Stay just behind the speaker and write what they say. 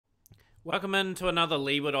Welcome into another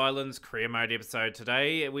Leeward Islands career mode episode.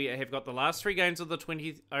 Today we have got the last 3 games of the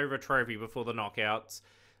 20 over trophy before the knockouts.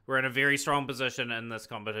 We're in a very strong position in this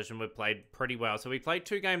competition. We've played pretty well. So we played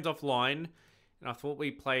 2 games offline, and I thought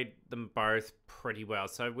we played them both pretty well.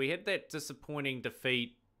 So we had that disappointing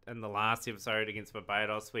defeat in the last episode against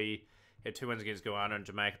Barbados. We had 2 wins against Guyana and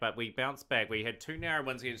Jamaica, but we bounced back. We had 2 narrow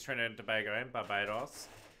wins against Trinidad and Tobago and Barbados.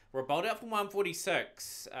 We're bowled out from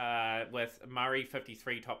 146 with Murray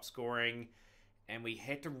 53 top scoring, and we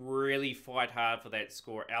had to really fight hard for that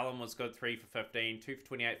score. Allen was good, 3 for 15, 2 for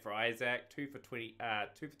 28 for Isaac, 2 for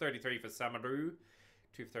 33 for Samaru,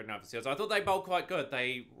 2 for 39 for Seals. I thought they bowled quite good.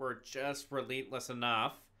 They were just relentless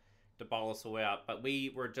enough to bowl us all out, but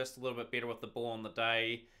we were just a little bit better with the ball on the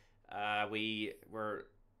day. We were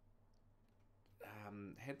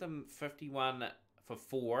had them 51 for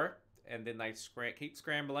 4. And then they keep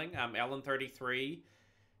scrambling. Allen 33.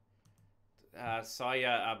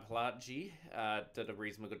 Saya Plaji did a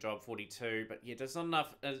reasonably good job, 42. But yeah, there's not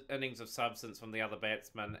enough innings of substance from the other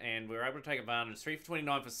batsmen. And we were able to take advantage. 3 for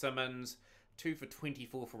 29 for Simmons. 2 for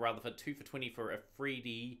 24 for Rutherford. 2 for 20 for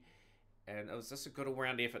Afridi. And it was just a good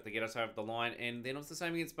all-round effort to get us over the line. And then it was the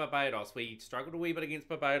same against Barbados. We struggled a wee bit against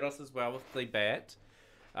Barbados as well with the bat.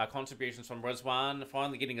 Contributions from Rizwan,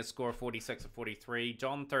 finally getting a score of 46 of 43.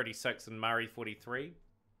 John 36 and Murray 43.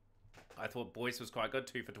 I thought Boyce was quite good,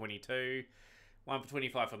 2 for 22. 1 for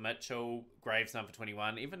 25 for Mitchell. Graves 1 for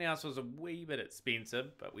 21. Everything else was a wee bit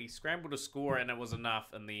expensive, but we scrambled a score and it was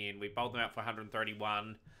enough in the end. We bowled them out for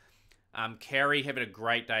 131. Carey having a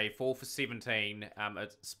great day, 4 for 17. A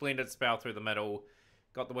splendid spell through the middle.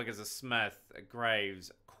 Got the wickets of Smith, Graves,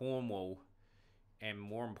 Cornwall. And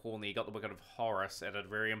more importantly, he got the wicket of Horace at a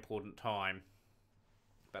very important time.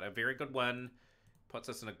 But a very good win. Puts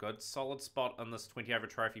us in a good, solid spot on this 20 over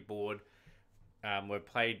trophy board. We've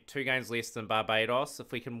played 2 games less than Barbados.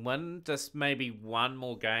 If we can win just maybe 1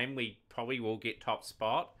 more game, we probably will get top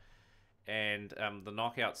spot. And the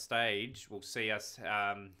knockout stage will see us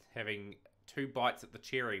having 2 bites at the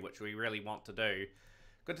cherry, which we really want to do.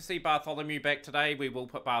 Good to see Bartholomew back today. We will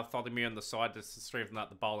put Bartholomew on the side to strengthen up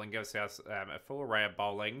the bowling, give us a full array of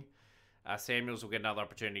bowling. Samuels will get another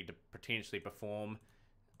opportunity to potentially perform.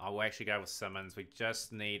 I will actually go with Simmons. We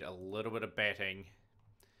just need a little bit of batting.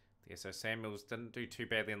 Yeah, so Samuels didn't do too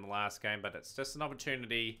badly in the last game, but it's just an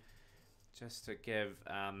opportunity just to give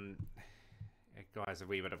guys a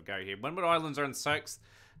wee bit of a go here. Windward Islands are in 6th.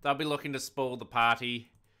 They'll be looking to spoil the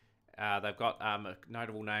party. They've got a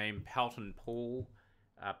notable name, Pelton Paul.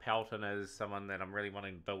 Pelton is someone that I'm really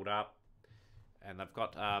wanting to build up. And they've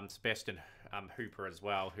got Sebastian Hooper as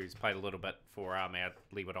well, who's played a little bit for our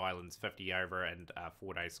Leeward Islands 50 over and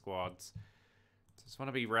 4-day squads. Just want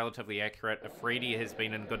to be relatively accurate. Afridi has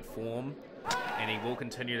been in good form, and he will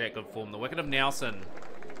continue that good form. The wicket of Nelson.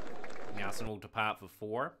 Nelson will depart for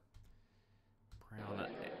 4. Brown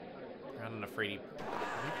and Afridi.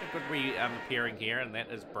 A good appearing here, and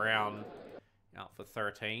that is Brown out for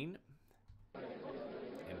 13.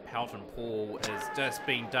 And Pelton Paul has just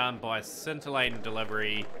been done by a scintillating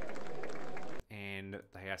delivery. And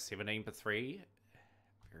they are 17 for 3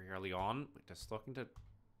 very early on. We're just looking to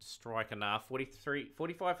strike enough.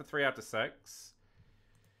 45 for 3 after 6.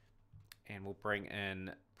 And we'll bring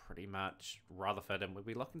in pretty much Rutherford. And we'll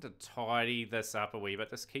be looking to tidy this up a wee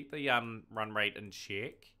bit. Just keep the run rate in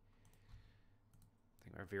check. I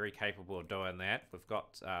think we're very capable of doing that. We've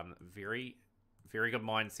got very good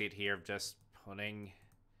mindset here of just putting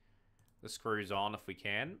the screws on if we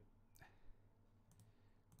can.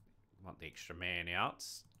 Want the extra man out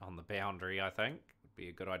on the boundary, I think. Would be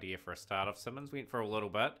a good idea for a start off. Simmons went for a little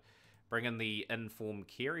bit. Bring in the informed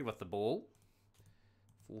Carey with the ball.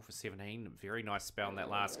 4 for 17. Very nice spell in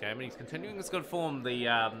that last game. And he's continuing this good form.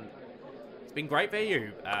 It's been great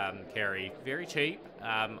value, Carey. Very cheap.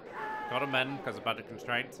 Got him in because of budget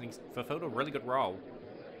constraints. And he's fulfilled a really good role.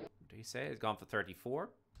 What do you say? He's gone for 34.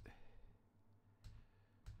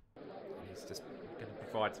 He's just going to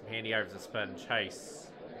provide some handy overs of spin. Chase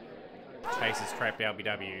is trapped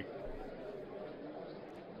LBW.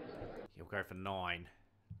 He'll go for 9.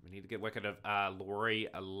 We need to get wicket of Laurie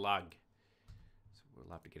Lug. So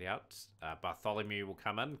we'll have to get out. Bartholomew will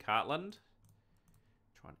come in. Cartland.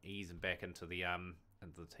 Try and ease him back into the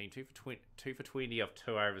team. 2 for 20 off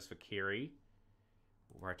 2 overs for Carey.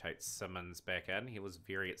 We'll rotate Simmons back in. He was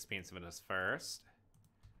very expensive in his first.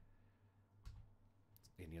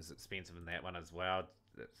 And he was expensive in that one as well.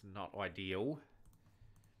 That's not ideal.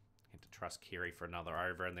 Had to trust Carey for another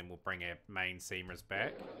over, and then we'll bring our main seamers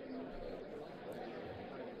back.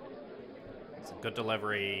 It's a good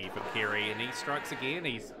delivery from Carey, and he strikes again.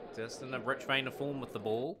 He's just in a rich vein of form with the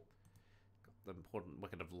ball. Got the important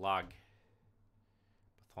wicket of Lug.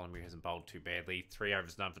 Bartholomew hasn't bowled too badly. 3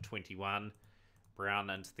 overs done for 21. Brown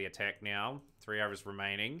into the attack now. 3 overs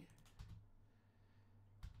remaining.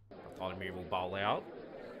 Bartholomew will bowl out.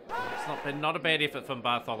 It's not a bad effort from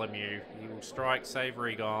Bartholomew. He will strike.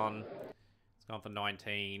 Savoury gone. It's gone for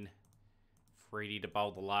 19. Freedy to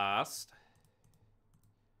bowl the last.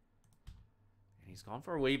 And he's gone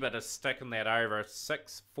for a wee bit of stick in that over.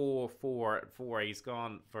 6-4-4 at 4. He's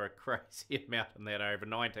gone for a crazy amount in that over.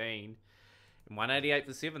 19. And 188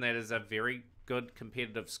 for 7. That is a very good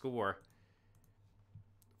competitive score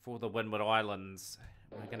for the Windward Islands.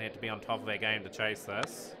 We're going to have to be on top of our game to chase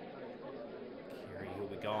this. Carey, he'll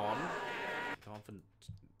be gone. Gone for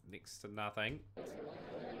next to nothing.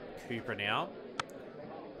 Cooper now.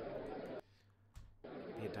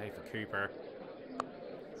 Be a day for Cooper.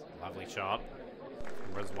 It's a lovely shot.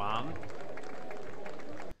 Rizwan.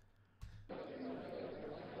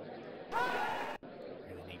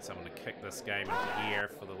 Really need someone to kick this game into gear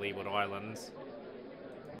for the Leeward Islands.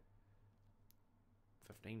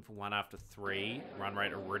 15 for 1 after 3. Run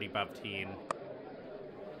rate already above 10.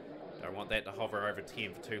 Don't want that to hover over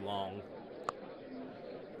 10 for too long.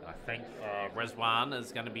 I think Rizwan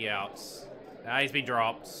is going to be out. He's been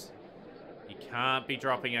dropped. You can't be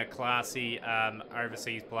dropping a classy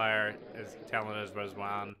overseas player as talented as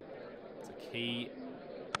Rizwan. It's a key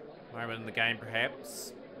moment in the game,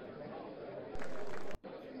 perhaps.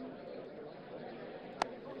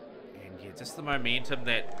 And yeah, just the momentum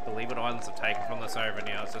that the Leeward Islands have taken from this over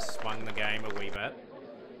now has just swung the game a wee bit.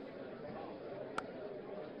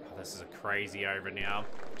 Oh, this is a crazy over now.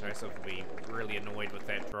 Joseph will be really annoyed with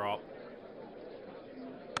that drop.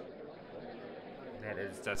 That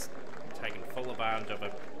is just taking full advantage of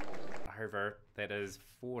a over that is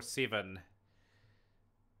 4-7,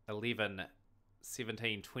 11,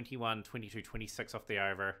 17, 21, 22, 26 off the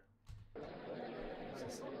over.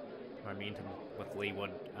 Just momentum with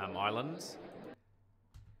Leeward Islands.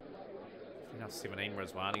 17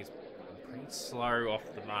 Rizwan. He's pretty slow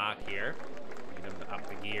off the mark here. Get him to up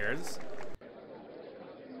the gears.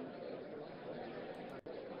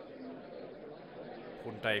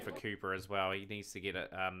 Important day for Cooper as well. He needs to get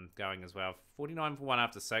it going as well. 49 for 1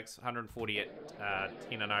 after 6. 140 at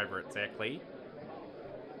 10 and over exactly.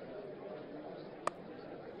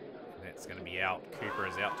 And that's going to be out. Cooper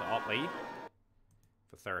is out to Otley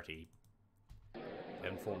for 30.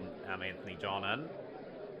 Inform Anthony John in.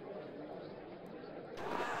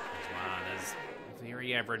 Rizwan is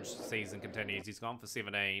very average season continues. He's gone for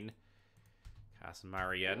 17. Carson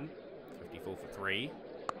Murray in. 54 for 3.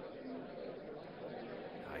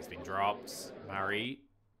 He's been dropped. Murray.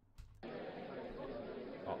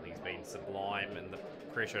 Otley's been sublime and the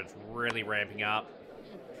pressure is really ramping up.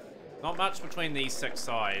 Not much between these 6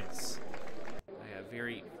 sides. They are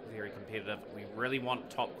very, very competitive. We really want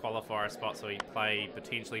top qualifier spots so we play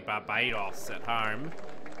potentially Barbados at home.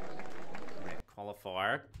 That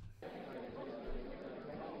qualifier.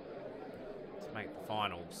 To make the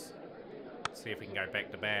finals. See if we can go back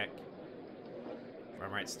to back.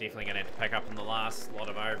 Run rate's definitely going to have to pick up in the last lot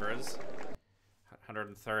of overs.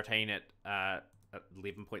 113 at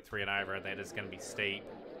 11.3 and over. That is going to be steep.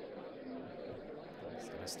 It's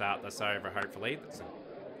going to start this over, hopefully. That's a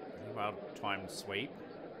really well-timed sweep.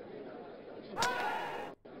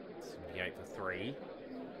 78 for 3.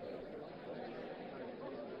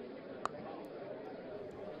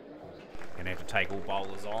 Going to have to take all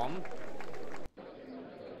bowlers on.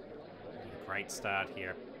 Great start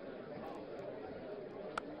here.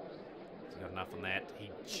 Got enough on that. He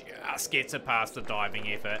just gets it past the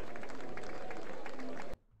diving effort.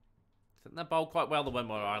 I think they bowled quite well, the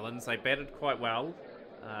Windward Islands. They batted quite well.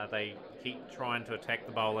 They keep trying to attack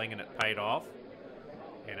the bowling and it paid off.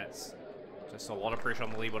 And it's just a lot of pressure on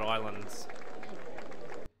the Leeward Islands.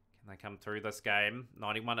 Can they come through this game?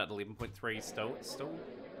 91 at 11.3 still. It's still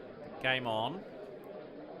game on.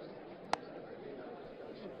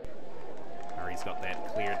 Murray's got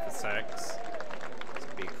that cleared for 6.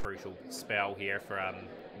 Be a crucial spell here for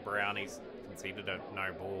Brown. He's conceded a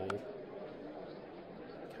no ball.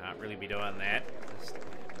 Can't really be doing that. Just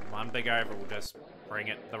one big over will just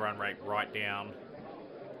bring the run rate right down.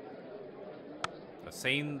 I've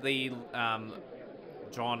seen the Brown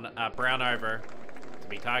over to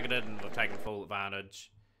be targeted and we've taken full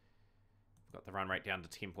advantage. We've got the run rate down to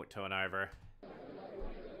 10.2 and over.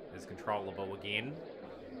 It's controllable again.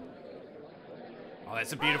 Oh,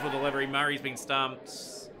 that's a beautiful delivery. Murray's been stumped.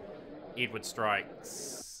 Edward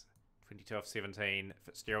strikes. 22 off 17.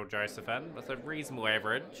 Fitzgerald Joseph in with a reasonable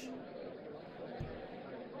average.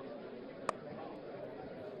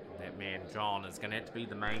 That man, John, is going to have to be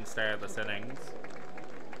the mainstay of this innings.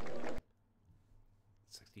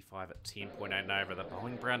 55 at 10.8 and over. They're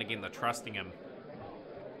bowling Brown again. They're trusting him.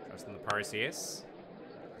 Trusting the process.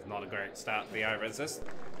 It's not a great start to the over. Is this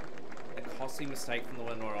a costly mistake from the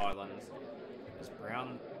Windward Islands? Is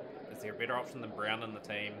there a better option than Brown in the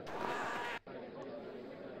team? I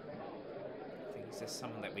think he's just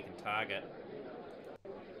someone that we can target.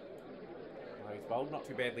 Well, he's bowled not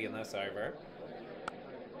too badly in this over.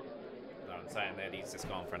 No, I'm saying that he's just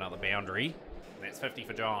gone for another boundary. And that's 50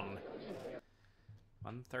 for John.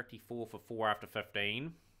 134 for 4 after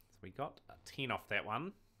 15. So we got a 10 off that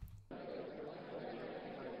one.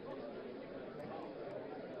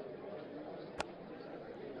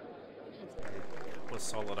 Couple of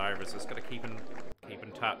solid overs. Just got to keep in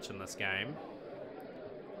touch in this game.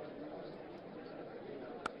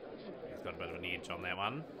 He's got a bit of an edge on that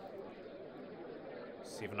one.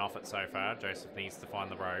 7 off it so far. Joseph needs to find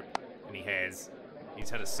the rope, and he has. He's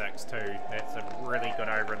hit a 6 too. That's a really good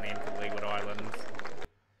over in the end for Leeward Islands.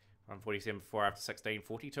 147 for 4 after 16.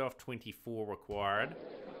 42 off 24 required.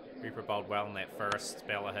 Cooper bowled well in that first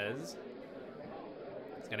spell of his.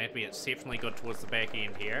 It's going to have to be exceptionally good towards the back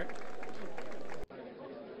end here.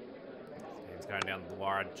 He's going down the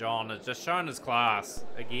wire. John has just shown his class.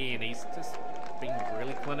 Again, he's just been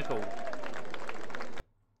really clinical.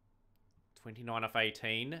 29 off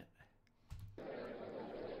 18.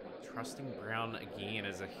 Trusting Brown again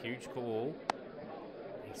is a huge call.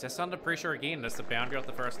 He's just under pressure again. That's the boundary off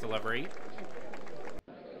the first delivery.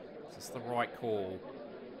 Is this the right call?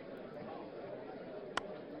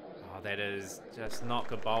 Oh, that is just not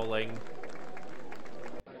good bowling.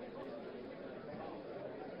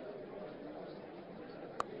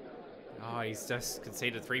 Oh, he's just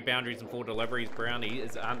conceded 3 boundaries and 4 deliveries. Brown, he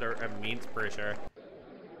is under immense pressure.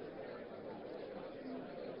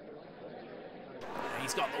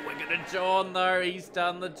 He's got the wicket to John, though. He's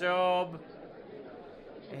done the job.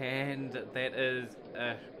 And that is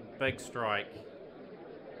a big strike.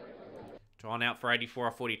 John out for 84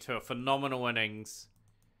 off 42. A phenomenal innings.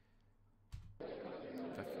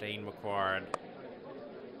 15 required.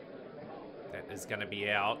 That is going to be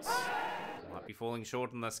out. Might be falling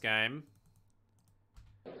short in this game.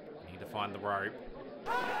 Need to find the rope.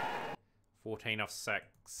 14 off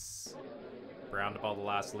 6. Brown to bowl the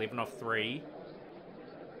last 11 off 3.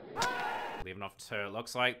 11 off 2. It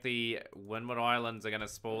looks like the Windward Islands are going to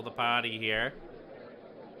spoil the party here.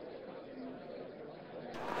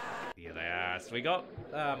 Yeah, they are. So we got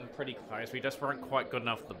pretty close. We just weren't quite good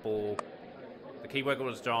enough with the ball. The key worker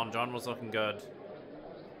was John. John was looking good.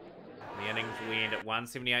 The innings will end at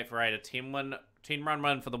 178 for 8. A 10-run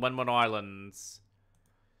win for the Windward Islands.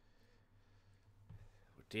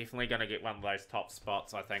 We're definitely going to get one of those top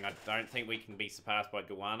spots, I think. I don't think we can be surpassed by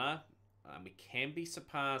Guyana. We can be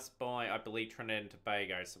surpassed by, I believe, Trinidad and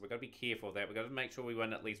Tobago, so we've got to be careful of that. We've got to make sure we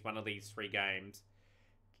win at least one of these 3 games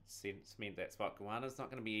to cement that spot. Guyana's not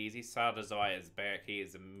going to be easy. Sardazai is back. He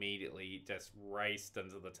is immediately just raced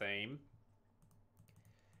into the team.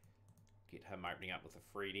 Get him opening up with a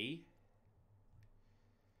Freddie.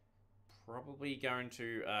 Probably going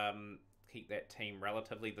to keep that team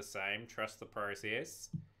relatively the same. Trust the process.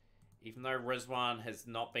 Even though Rizwan has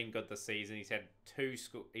not been good this season, he's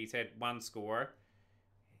had 1 score.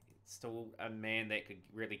 It's still a man that could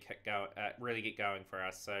really get going for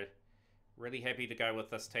us. So, really happy to go with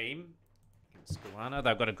this team against Guyana.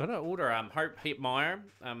 They've got a good order. Hope Hetmeyer,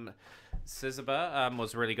 Sizaba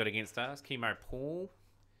was really good against us. Chemo Paul,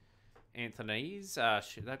 Anthony's.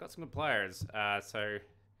 They've got some good players. So,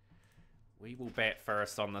 we will bat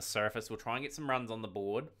first on this surface. We'll try and get some runs on the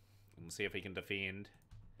board. And we'll see if we can defend.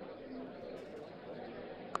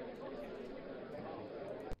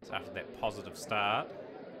 So after that positive start,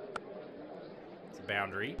 it's a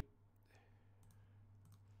boundary.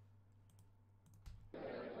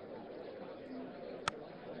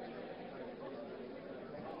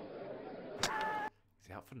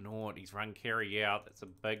 He's out for naught. He's run carry out. That's a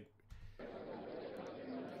big...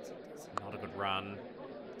 It's not a good run.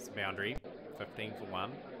 It's a boundary. 15 for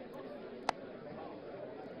 1.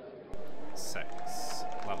 6.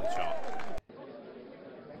 Lovely shot.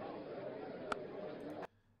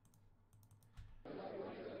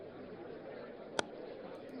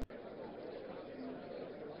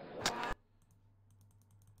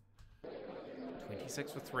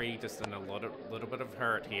 Six for 3, just in a little bit of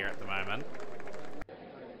hurt here at the moment.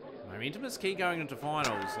 Momentum is key going into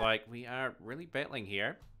finals. Like, we are really battling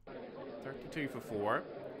here. 32 for 4.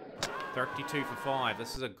 32 for 5.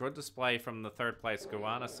 This is a good display from the 3rd place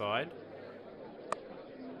Guyana side.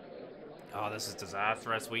 Oh, this is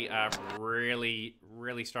disastrous. We are really,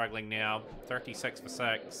 really struggling now. 36 for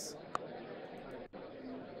 6.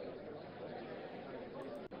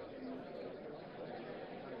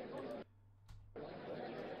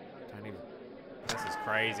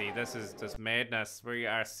 crazy. This is just madness. We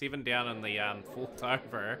are 7 down in the 4th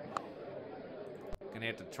over. Gonna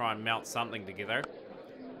have to try and melt something together.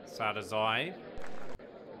 Sadazai.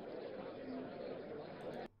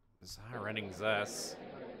 Bizarre innings this.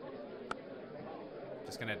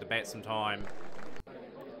 Just gonna have to bat some time.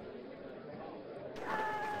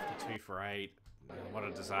 52 for 8. What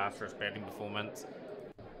a disastrous batting performance.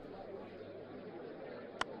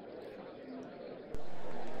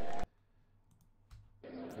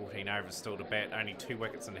 Overs still to bat, only 2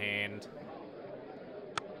 wickets in hand.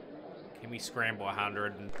 Can we scramble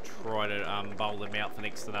 100 and try to bowl them out for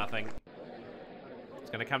next to nothing? It's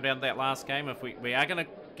going to come down to that last game. If we are going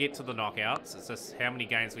to get to the knockouts, it's just how many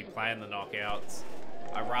games we play in the knockouts.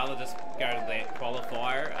 I'd rather just go to that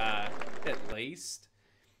qualifier at least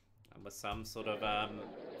with some sort of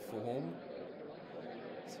form.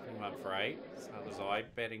 71 for 8. Sadazai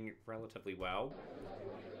batting relatively well.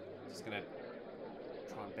 Just going to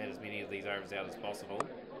try and bat as many of these overs out as possible.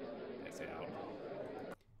 That's out.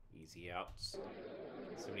 Easy outs.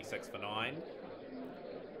 76 for 9.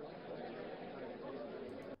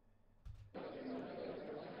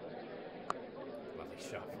 Lovely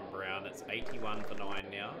shot from Brown. It's 81 for 9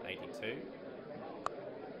 now. 82.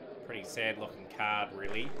 Pretty sad looking card,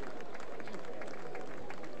 really.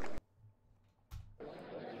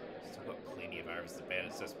 Still got plenty of overs to bat.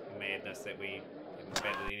 It's just madness that we haven't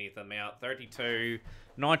batted any of them out. 32.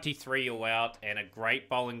 93 all out, and a great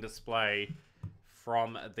bowling display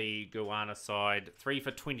from the Guyana side. 3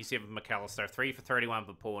 for 27 for McAllister, 3 for 31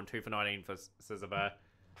 for Paul, and 2 for 19 for Siziba.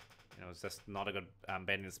 You know, it's just not a good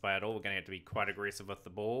batting display at all. We're going to have to be quite aggressive with the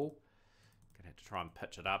ball. Going to have to try and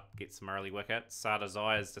pitch it up, get some early wickets.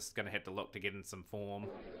 Sadazai is just going to have to look to get in some form.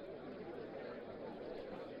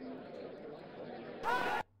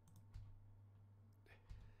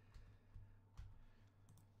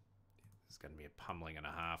 Going to be a pummeling and a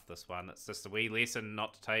half, this one. It's just a wee lesson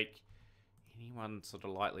not to take anyone sort of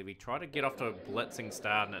lightly. We tried to get off to a blitzing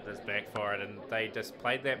start and it just backfired, and they just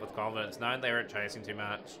played that with confidence, knowing they weren't chasing too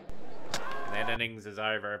much. And that innings is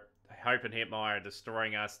over. Hope and Hetmeyer are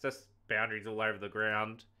destroying us. Just boundaries all over the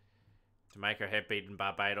ground. Jamaica have beaten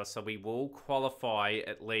Barbados, so we will qualify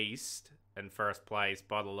at least in first place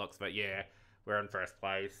by the looks of it. Yeah, we're in first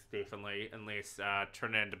place, definitely, unless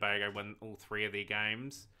Trinidad and Tobago win all 3 of their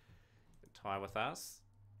games. Tie with us.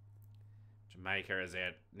 Jamaica is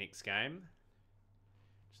our next game.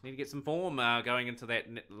 Just need to get some form going into that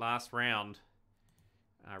last round.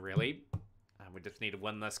 Really. We just need to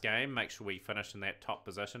win this game. Make sure we finish in that top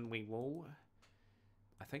position. We will.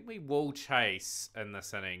 I think we will chase in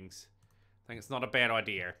this innings. I think it's not a bad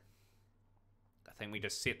idea. I think we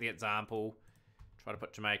just set the example. Try to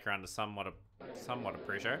put Jamaica under somewhat of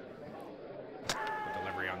pressure. The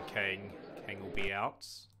delivery on King. King will be out.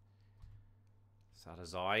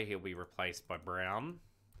 Sadazai, he'll be replaced by Brown.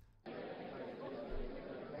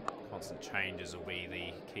 Constant changes will be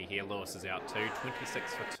the key here. Lewis is out too.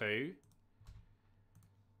 26 for 2.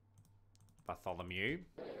 Bartholomew.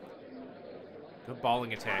 Good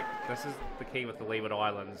bowling attack. This is the key with the Leeward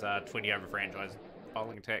Islands 20 over franchise.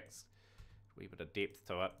 Bowling attacks. A wee bit of depth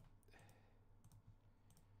to it.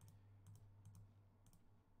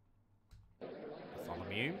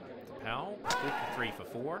 Bartholomew. Powell. 43 for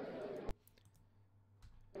 4.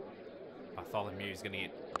 Bartholomew's going to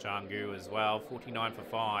get Jangu as well. 49 for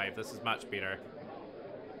 5. This is much better.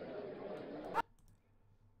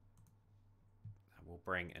 We'll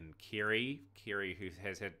bring in Kerry. Kerry, who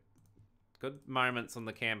has had good moments on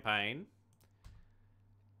the campaign.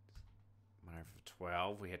 1 over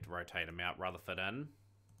 12. We had to rotate him out. Rutherford in.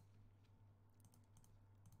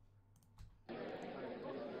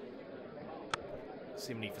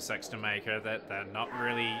 $70 for 6 Jamaica. That they're not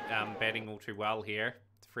really batting all too well here.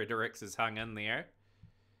 Fredericks has hung in there.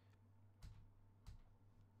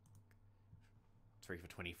 3 for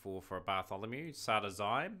 24 for Bartholomew.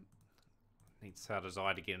 Sadazai. Needs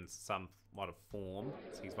Sadazai to get in somewhat of form.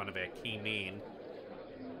 So he's one of our key men.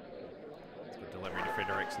 It's good delivery to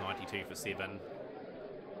Fredericks. 92 for 7.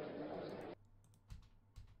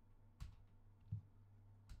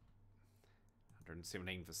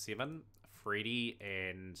 117 for 7. Freddie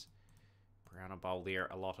and Brown bowl there.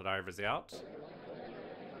 Allotted overs out.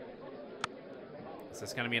 Is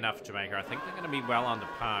this going to be enough for Jamaica? I think they're going to be well under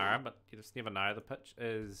par, but you just never know. The pitch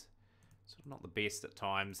is sort of not the best at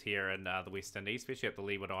times here in the West Indies, especially at the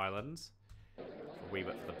Leeward Islands. A wee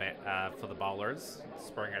bit for the for the bowlers.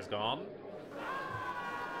 Springer's gone.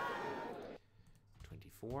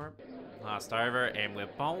 24. Last over, and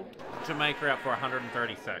we've bowled Jamaica out for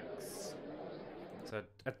 136. So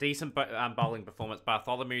a decent bowling performance.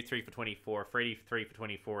 Bartholomew 3 for 24. Freddie 3 for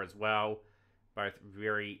 24 as well. Both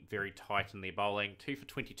very, very tight in their bowling. 2 for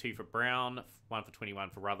 22 for Brown, 1 for 21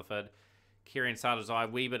 for Rutherford. Kerry and Sadazai, a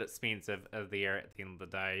wee bit expensive there at the end of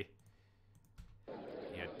the day.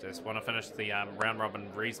 Yeah, just want to finish the round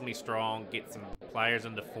robin reasonably strong, get some players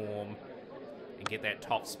into form, and get that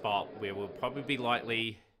top spot where we'll probably be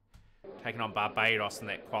likely taking on Barbados in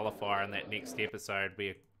that qualifier in that next episode. Be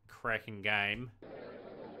a cracking game.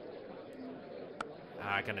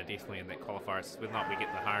 Gonna definitely in that qualifier, whether or not we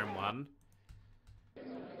get the home one.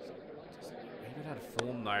 Just a bit out of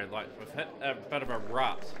form though, like we've hit a bit of a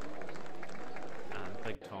rut.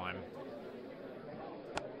 Big time.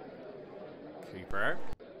 Cooper.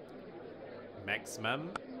 Maximum.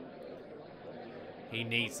 He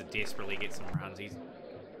needs to desperately get some runs. He's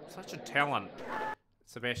such a talent,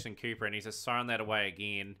 Sebastian Cooper, and he's just thrown that away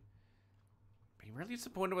again. Been really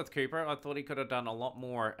disappointed with Cooper. I thought he could have done a lot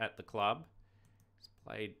more at the club. He's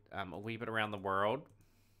played a wee bit around the world.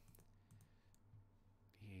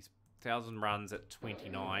 He's 1,000 runs at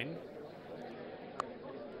 29.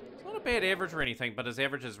 It's not a bad average or anything, but his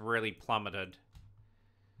average has really plummeted.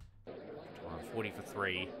 40 for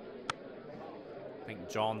 3. I think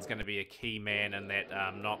John's going to be a key man in that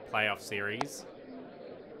not playoff series.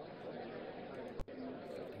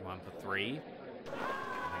 51 for 3. Make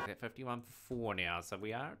that 51 for 4 now, so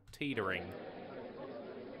we are teetering.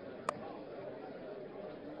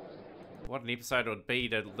 What an episode it would be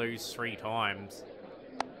to lose 3 times.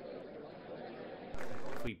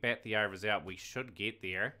 If we bat the overs out, we should get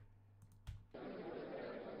there.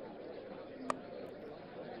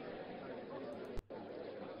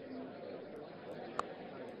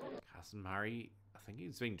 Murray, I think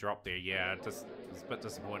he's been dropped there. Yeah, just was a bit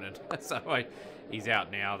disappointed. So he's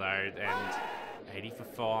out now though, and 80 for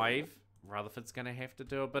 5. Rutherford's going to have to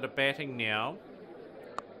do a bit of batting now.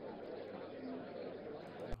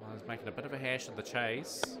 Oh, he's making a bit of a hash of the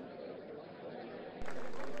chase.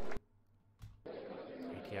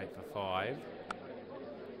 88 for 5.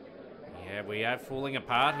 Yeah, we are falling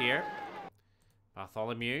apart here.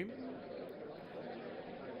 Bartholomew.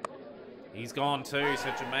 He's gone too, so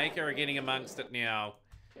Jamaica are getting amongst it now.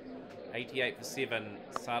 88 for 7.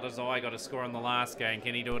 Sadazai got a score in the last game.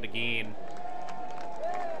 Can he do it again?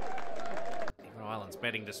 Leeward Island's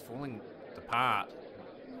batting just falling apart.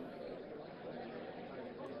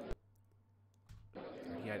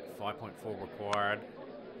 38 5.4 required.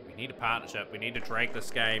 We need a partnership. We need to drag this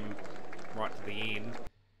game right to the end.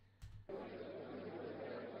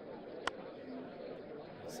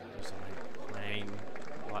 Sadazai playing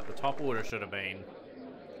like the top order should have been.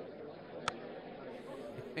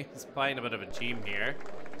 He's playing a bit of a gem here,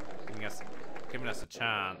 giving us a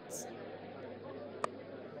chance.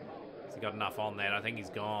 Has he got enough on that? I think he's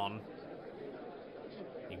gone.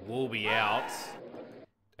 He will be out.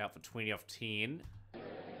 Out for 20 off 10.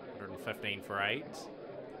 115 for 8.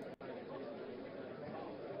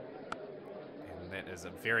 And that is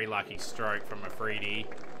a very lucky stroke from Afridi.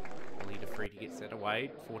 Lead Afridi gets that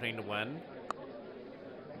away. 14 to win.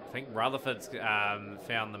 I think Rutherford's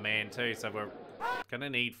found the man too, so we're going to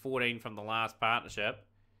need 14 from the last partnership.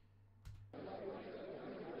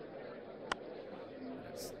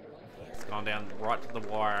 It's gone down right to the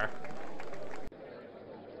wire.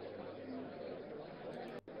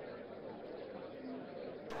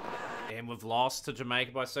 And we've lost to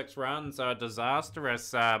Jamaica by 6 runs, so a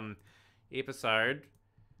disastrous episode.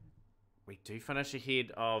 We do finish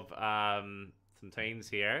ahead of some teams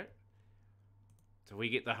here. So we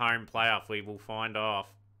get the home playoff, we will find out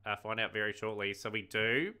very shortly. So we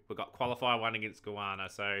do. We've got qualifier 1 against Guyana.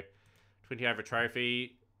 So 20 over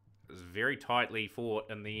trophy. It was very tightly fought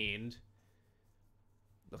in the end.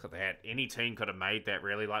 Look at that. Any team could have made that,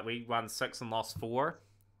 really. Like, we won 6 and lost 4.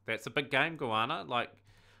 That's a big game, Guyana. Like,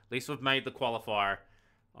 at least we've made the qualifier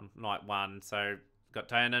on night 1. So got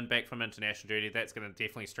Tayanin back from international duty. That's going to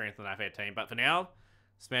definitely strengthen our team. But for now,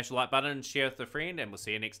 smash the like button, share with a friend, and we'll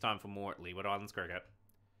see you next time for more at Leeward Islands Cricket.